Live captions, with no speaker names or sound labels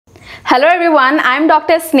Hello everyone, I am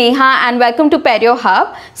Dr. Sneha and welcome to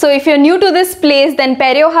PerioHub. So if you're new to this place, then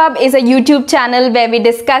PerioHub is a YouTube channel where we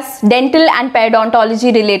discuss dental and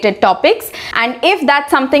periodontology related topics. And if that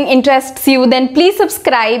something interests you, then please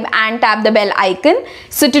subscribe and tap the bell icon.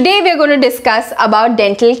 So today we are going to discuss about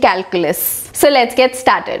dental calculus. So let's get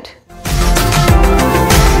started.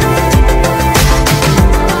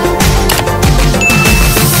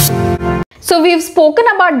 So we've spoken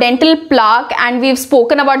about dental plaque and we've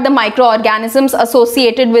spoken about the microorganisms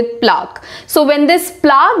associated with plaque. So when this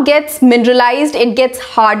plaque gets mineralized, it gets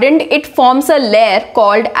hardened, it forms a layer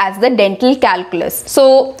called as the dental calculus.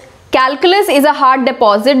 So calculus is a hard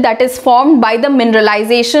deposit that is formed by the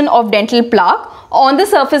mineralization of dental plaque on the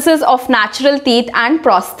surfaces of natural teeth and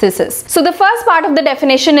prostheses. So the first part of the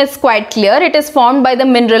definition is quite clear. It is formed by the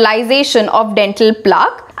mineralization of dental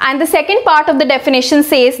plaque. And the second part of the definition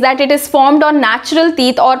says that it is formed on natural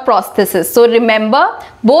teeth or prostheses. So remember,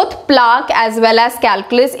 both plaque as well as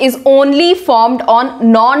calculus is only formed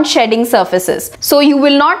on non-shedding surfaces. So you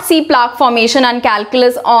will not see plaque formation and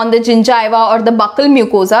calculus on the gingiva or the buccal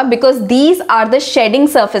mucosa because these are the shedding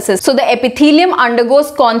surfaces. So the epithelium undergoes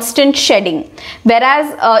constant shedding.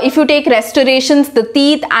 Whereas if you take restorations, the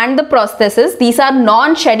teeth and the prostheses, these are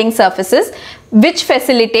non-shedding surfaces which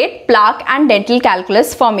facilitate plaque and dental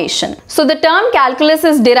calculus formation. So the term calculus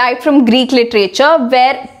is derived from Greek literature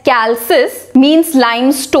where calcis means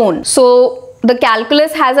limestone. So the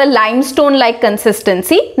calculus has a limestone-like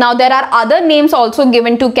consistency. Now there are other names also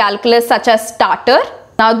given to calculus such as tartar.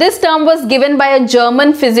 Now this term was given by a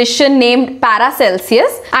German physician named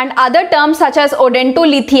Paracelsus, and other terms such as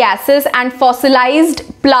odontolithiasis and fossilized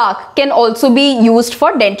plaque can also be used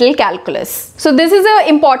for dental calculus. So this is an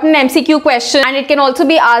important MCQ question and it can also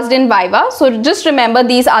be asked in Viva. So just remember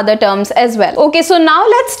these other terms as well. Okay, so now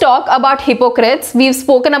let's talk about Hippocrates. We've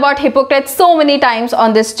spoken about Hippocrates so many times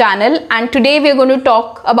on this channel and today we're going to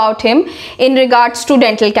talk about him in regards to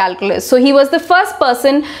dental calculus. So he was the first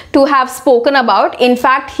person to have spoken about. In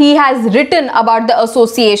fact, he has written about the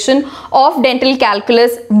association of dental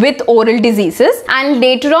calculus with oral diseases, and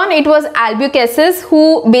later on it was Albucasis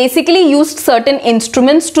who basically used certain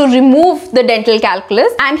instruments to remove the dental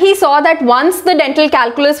calculus, and he saw that once the dental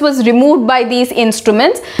calculus was removed by these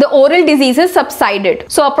instruments, the oral diseases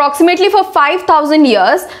subsided. So approximately for 5,000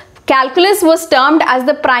 years, calculus was termed as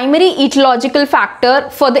the primary etiological factor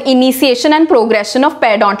for the initiation and progression of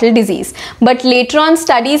periodontal disease. But later on,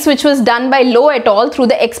 studies which was done by Lowe et al. Through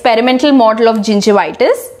the experimental model of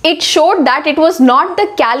gingivitis, it showed that it was not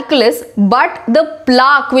the calculus but the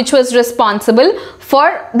plaque which was responsible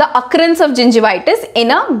for the occurrence of gingivitis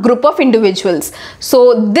in a group of individuals.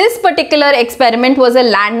 So this particular experiment was a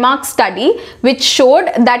landmark study which showed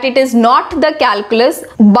that it is not the calculus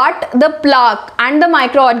but the plaque and the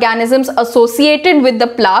microorganisms associated with the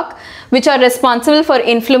plaque which are responsible for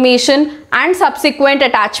inflammation and subsequent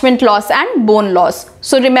attachment loss and bone loss.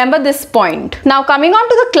 So remember this point. Now coming on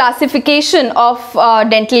to the classification of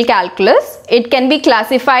dental calculus, it can be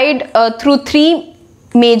classified through three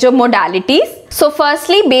major modalities. So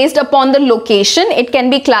firstly, based upon the location, it can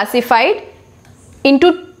be classified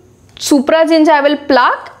into supragingival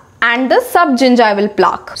plaque and the subgingival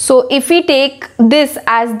plaque. So if we take this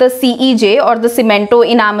as the CEJ or the cemento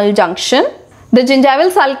enamel junction, the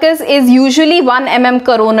gingival sulcus is usually 1 mm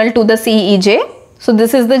coronal to the CEJ. So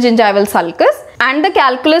this is the gingival sulcus, and the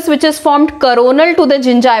calculus which is formed coronal to the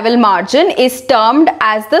gingival margin is termed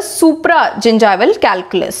as the supragingival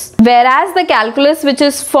calculus, whereas the calculus which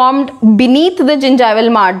is formed beneath the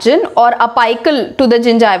gingival margin or apical to the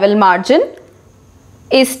gingival margin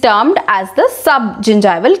is termed as the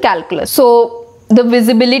subgingival calculus. So the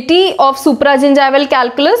visibility of supragingival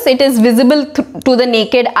calculus, it is visible to the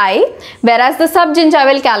naked eye, whereas the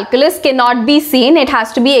subgingival calculus cannot be seen. It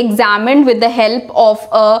has to be examined with the help of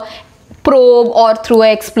a probe or through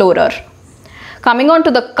an explorer. Coming on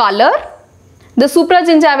to the color, the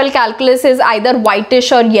supragingival calculus is either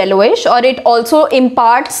whitish or yellowish, or it also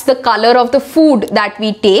imparts the color of the food that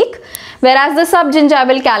we take, whereas the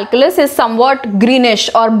subgingival calculus is somewhat greenish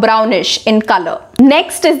or brownish in color.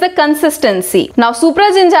 Next is the consistency. Now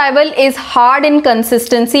supragingival is hard in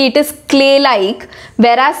consistency, it is clay-like,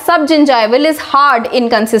 whereas subgingival is hard in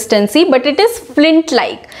consistency but it is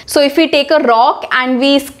flint-like. So if we take a rock and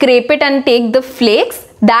we scrape it and take the flakes,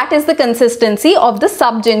 that is the consistency of the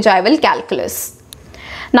subgingival calculus.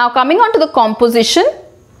 Now coming on to the composition.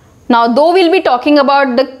 Now though we'll be talking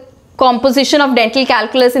about the composition of dental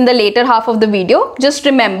calculus in the later half of the video, just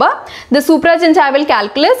remember the supragingival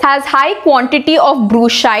calculus has high quantity of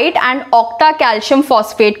brucite and octacalcium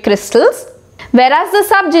phosphate crystals, whereas the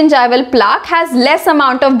subgingival plaque has less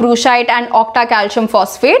amount of bruchite and octacalcium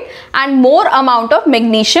phosphate and more amount of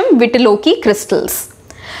magnesium vitelloci crystals.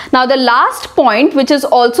 Now the last point, which is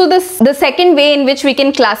also the second way in which we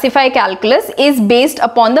can classify calculus, is based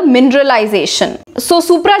upon the mineralization. So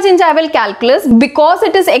supragingival calculus, because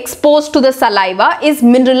it is exposed to the saliva, is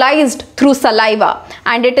mineralized through saliva,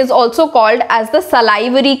 and it is also called as the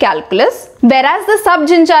salivary calculus. Whereas the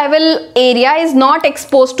subgingival area is not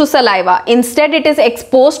exposed to saliva. Instead, it is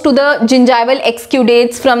exposed to the gingival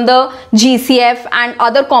exudates from the GCF and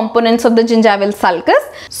other components of the gingival sulcus.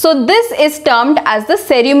 So this is termed as the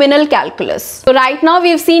ceruminal calculus. So right now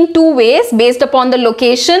we've seen two ways based upon the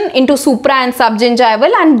location into supra and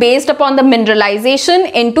subgingival, and based upon the mineralization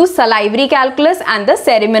into salivary calculus and the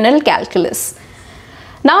ceruminal calculus.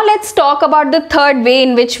 Now let's talk about the third way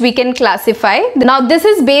in which we can classify. Now this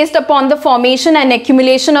is based upon the formation and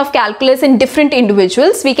accumulation of calculus in different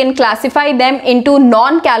individuals. We can classify them into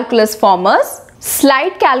non-calculus formers,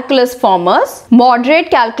 slight calculus formers,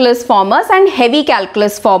 moderate calculus formers, and heavy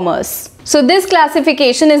calculus formers. So this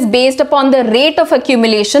classification is based upon the rate of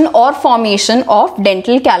accumulation or formation of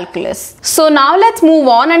dental calculus. So now let's move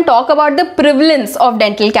on and talk about the prevalence of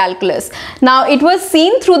dental calculus. Now it was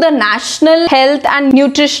seen through the National Health and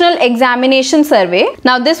Nutritional Examination Survey.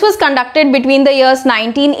 Now this was conducted between the years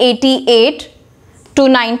 1988 to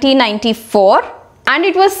 1994. And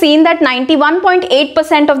it was seen that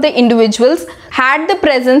 91.8% of the individuals had the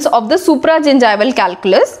presence of the supragingival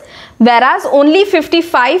calculus, whereas only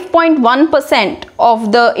 55.1%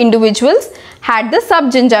 of the individuals had the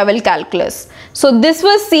subgingival calculus. So this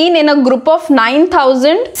was seen in a group of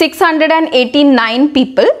 9,689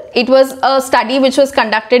 people. It was a study which was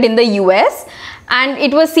conducted in the US, and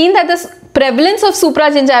it was seen that the prevalence of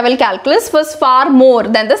supragingival calculus was far more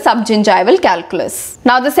than the subgingival calculus.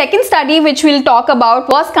 Now the second study which we'll talk about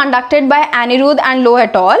was conducted by Anirudh and Loh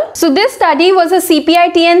et al. So this study was a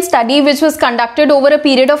CPITN study which was conducted over a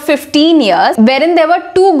period of 15 years, wherein there were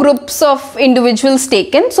two groups of individuals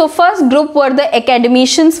taken. So first group were the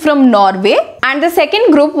academicians from Norway, and the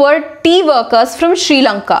second group were tea workers from Sri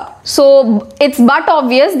Lanka. So it's but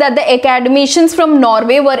obvious that the academicians from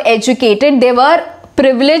Norway were educated. They were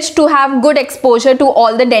privileged to have good exposure to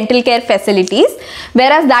all the dental care facilities,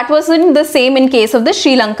 whereas that wasn't the same in case of the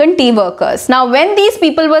Sri Lankan tea workers. Now when these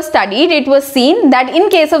people were studied, it was seen that in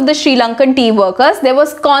case of the Sri Lankan tea workers, there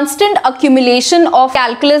was constant accumulation of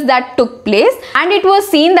calculus that took place, and it was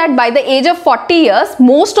seen that by the age of 40 years,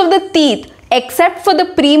 most of the teeth except for the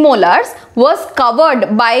premolars was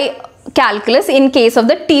covered by calculus in case of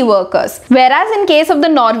the tea workers, whereas in case of the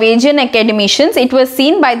Norwegian academicians, it was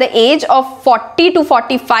seen by the age of 40 to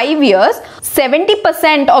 45 years,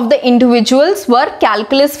 70% of the individuals were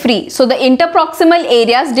calculus free. So the interproximal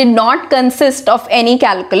areas did not consist of any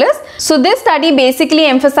calculus. So this study basically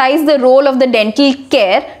emphasized the role of the dental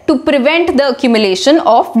care to prevent the accumulation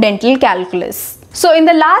of dental calculus. So in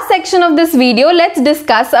the last section of this video, let's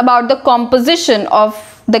discuss about the composition of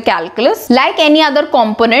the calculus. Like any other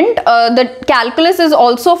component, the calculus is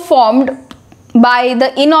also formed by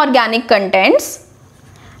the inorganic contents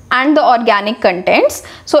and the organic contents.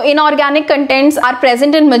 So inorganic contents are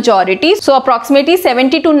present in majority. So approximately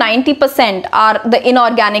 70 to 90% are the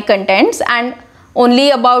inorganic contents, and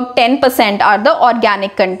only about 10% are the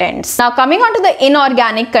organic contents. Now coming on to the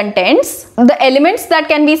inorganic contents, the elements that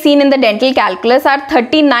can be seen in the dental calculus are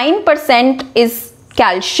 39% is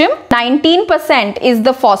calcium, 19% is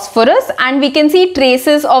the phosphorus, and we can see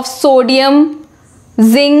traces of sodium,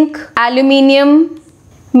 zinc, aluminium,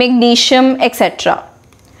 magnesium, etc.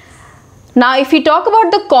 Now if we talk about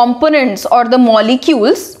the components or the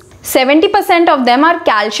molecules, 70% of them are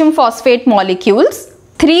calcium phosphate molecules,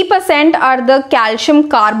 3% are the calcium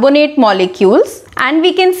carbonate molecules, and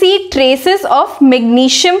we can see traces of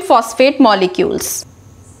magnesium phosphate molecules.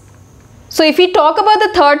 So if we talk about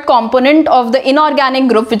the third component of the inorganic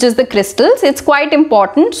group, which is the crystals, it's quite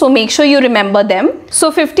important, so make sure you remember them.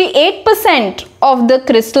 So 58% of the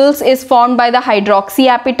crystals is formed by the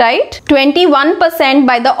hydroxyapatite, 21%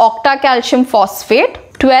 by the octacalcium phosphate,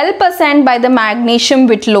 12% by the magnesium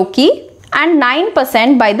vitelloci, and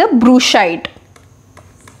 9% by the bruchite.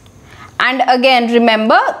 And again,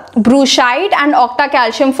 remember, bruchite and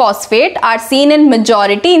octacalcium phosphate are seen in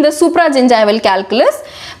majority in the supragingival calculus,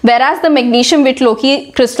 whereas the magnesium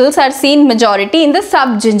vitelloci crystals are seen majority in the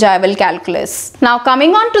subgingival calculus. Now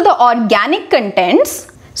coming on to the organic contents,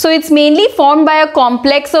 so it's mainly formed by a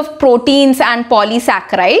complex of proteins and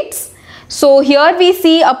polysaccharides. So here we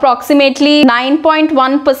see approximately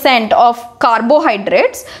 9.1% of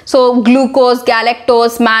carbohydrates. So glucose,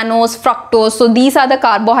 galactose, mannose, fructose. So these are the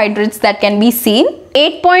carbohydrates that can be seen.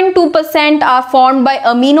 8.2% are formed by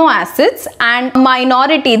amino acids, and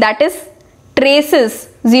minority, that is traces,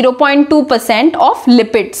 0.2% of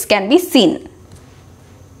lipids can be seen.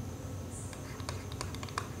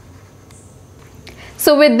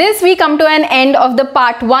 So with this we come to an end of the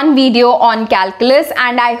part 1 video on calculus,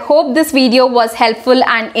 and I hope this video was helpful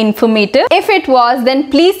and informative. If it was, then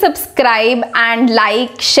please subscribe and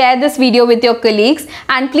like, share this video with your colleagues,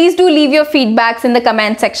 and please do leave your feedbacks in the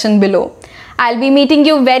comment section below. I'll be meeting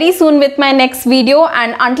you very soon with my next video,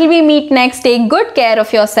 and until we meet next, take good care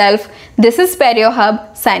of yourself. This is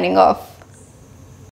PerioHub signing off.